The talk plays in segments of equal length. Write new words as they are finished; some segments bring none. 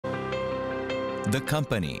The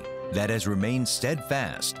company that has remained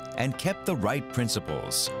steadfast and kept the right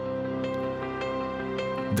principles.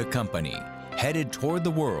 The company headed toward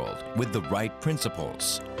the world with the right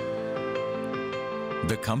principles.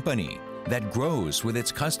 The company that grows with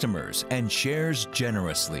its customers and shares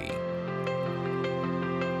generously.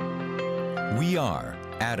 We are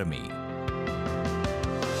Atomy.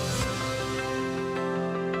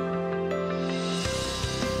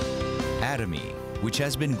 Atomy, which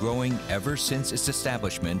has been growing ever since its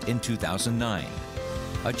establishment in 2009,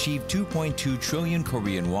 achieved 2.2 trillion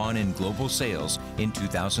Korean won in global sales in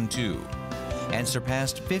 2002 and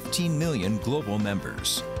surpassed 15 million global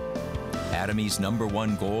members. Atomy's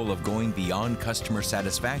 #1 goal of going beyond customer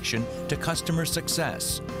satisfaction to customer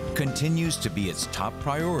success continues to be its top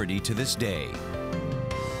priority to this day.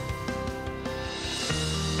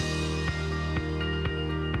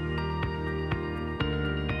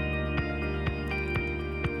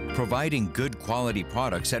 Providing good quality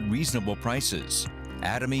products at reasonable prices.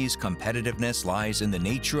 Atomy's competitiveness lies in the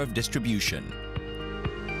nature of distribution.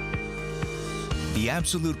 The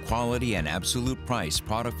absolute quality and absolute price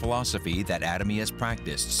product philosophy that Atomy has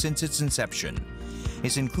practiced since its inception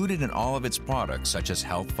is included in all of its products, such as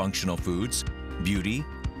health functional foods, beauty,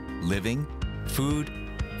 living, food,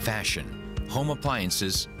 fashion, home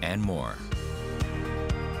appliances, and more.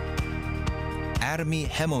 Atomy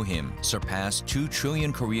Hemohim surpassed 2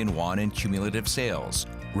 trillion Korean won in cumulative sales,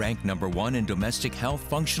 ranked #1 in domestic health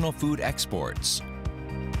functional food exports.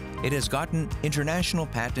 It has gotten international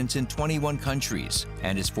patents in 21 countries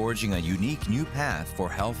and is forging a unique new path for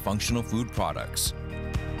health functional food products.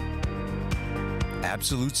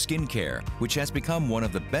 Absolute Skincare, which has become one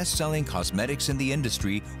of the best-selling cosmetics in the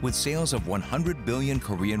industry with sales of 100 billion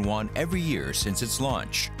Korean won every year since its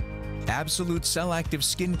launch. Absolute Cell Active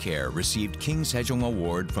Skincare received King Sejong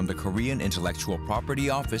Award from the Korean Intellectual Property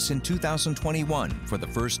Office in 2021 for the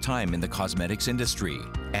first time in the cosmetics industry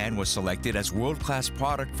and was selected as world-class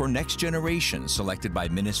product for next generation selected by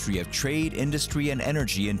Ministry of Trade, Industry and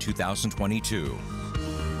Energy in 2022.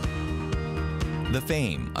 The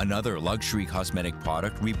Fame, another luxury cosmetic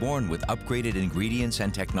product reborn with upgraded ingredients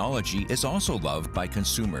and technology, is also loved by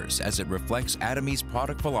consumers as it reflects Atomy's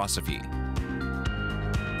product philosophy.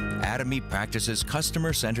 Atomy practices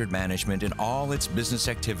customer-centered management in all its business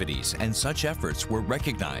activities, and such efforts were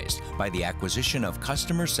recognized by the acquisition of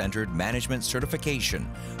Customer-Centered Management Certification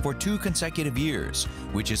for 2 consecutive years,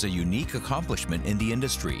 which is a unique accomplishment in the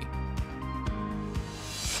industry.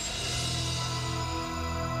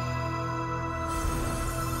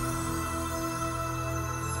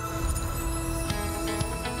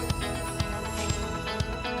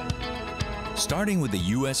 Starting with the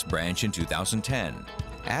U.S. branch in 2010,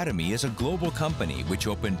 Atomy is a global company which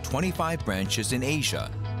opened 25 branches in Asia,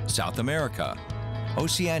 South America,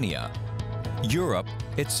 Oceania, Europe,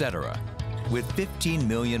 etc., with 15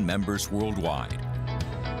 million members worldwide.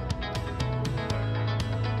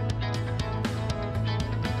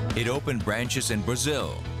 It opened branches in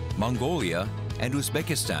Brazil, Mongolia, and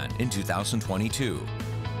Uzbekistan in 2022.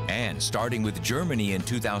 And starting with Germany in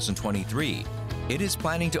 2023, it is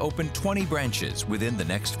planning to open 20 branches within the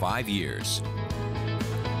next 5 years.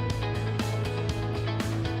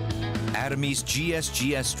 Atomy's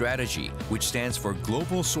GSGS strategy, which stands for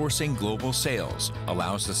Global Sourcing Global Sales,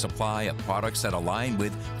 allows the supply of products that align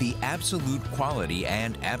with the absolute quality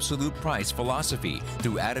and absolute price philosophy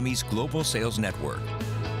through Atomy's global sales network.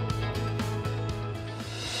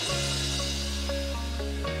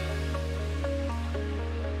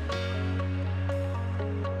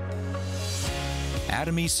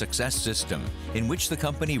 Atomy's Success System, in which the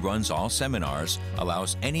company runs all seminars,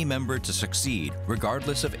 allows any member to succeed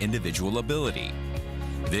regardless of individual ability.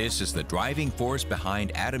 This is the driving force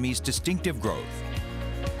behind Atomy's distinctive growth.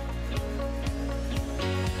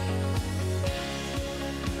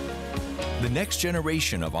 The next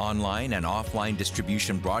generation of online and offline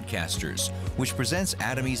distribution broadcasters, which presents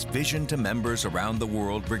Atomy's vision to members around the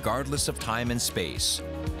world regardless of time and space.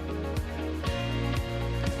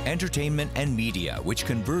 Entertainment and media, which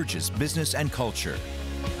converges business and culture.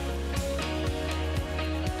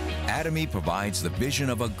 Atomy provides the vision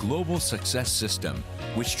of a global success system,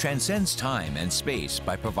 which transcends time and space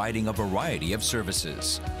by providing a variety of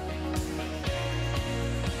services.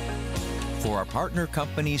 For our partner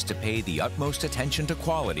companies to pay the utmost attention to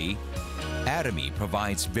quality, Atomy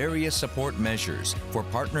provides various support measures for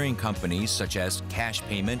partnering companies such as cash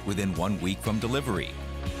payment within 1 week from delivery,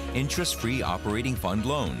 interest-free operating fund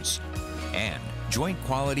loans, and joint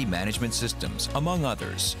quality management systems, among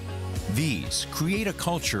others. These create a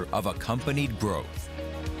culture of accompanied growth.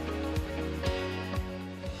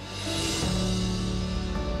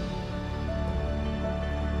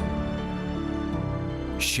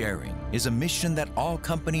 Sharing is a mission that all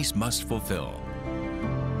companies must fulfill.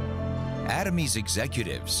 Atomy's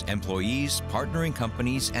executives, employees, partnering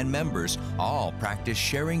companies, and members all practice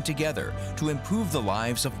sharing together to improve the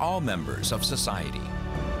lives of all members of society.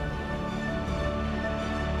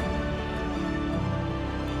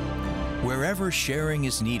 Wherever sharing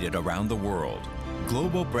is needed around the world,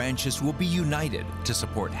 global branches will be united to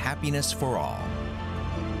support happiness for all.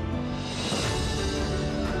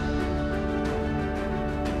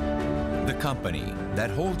 The company that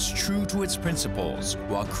holds true to its principles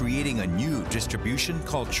while creating a new distribution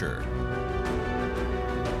culture.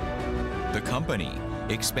 The company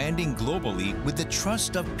expanding globally with the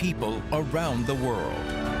trust of people around the world.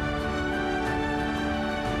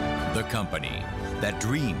 The company that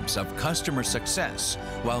dreams of customer success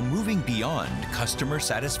while moving beyond customer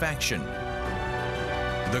satisfaction.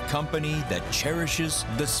 The company that cherishes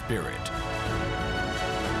the spirit.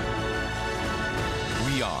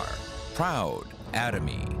 We are proud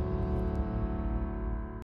Atomy.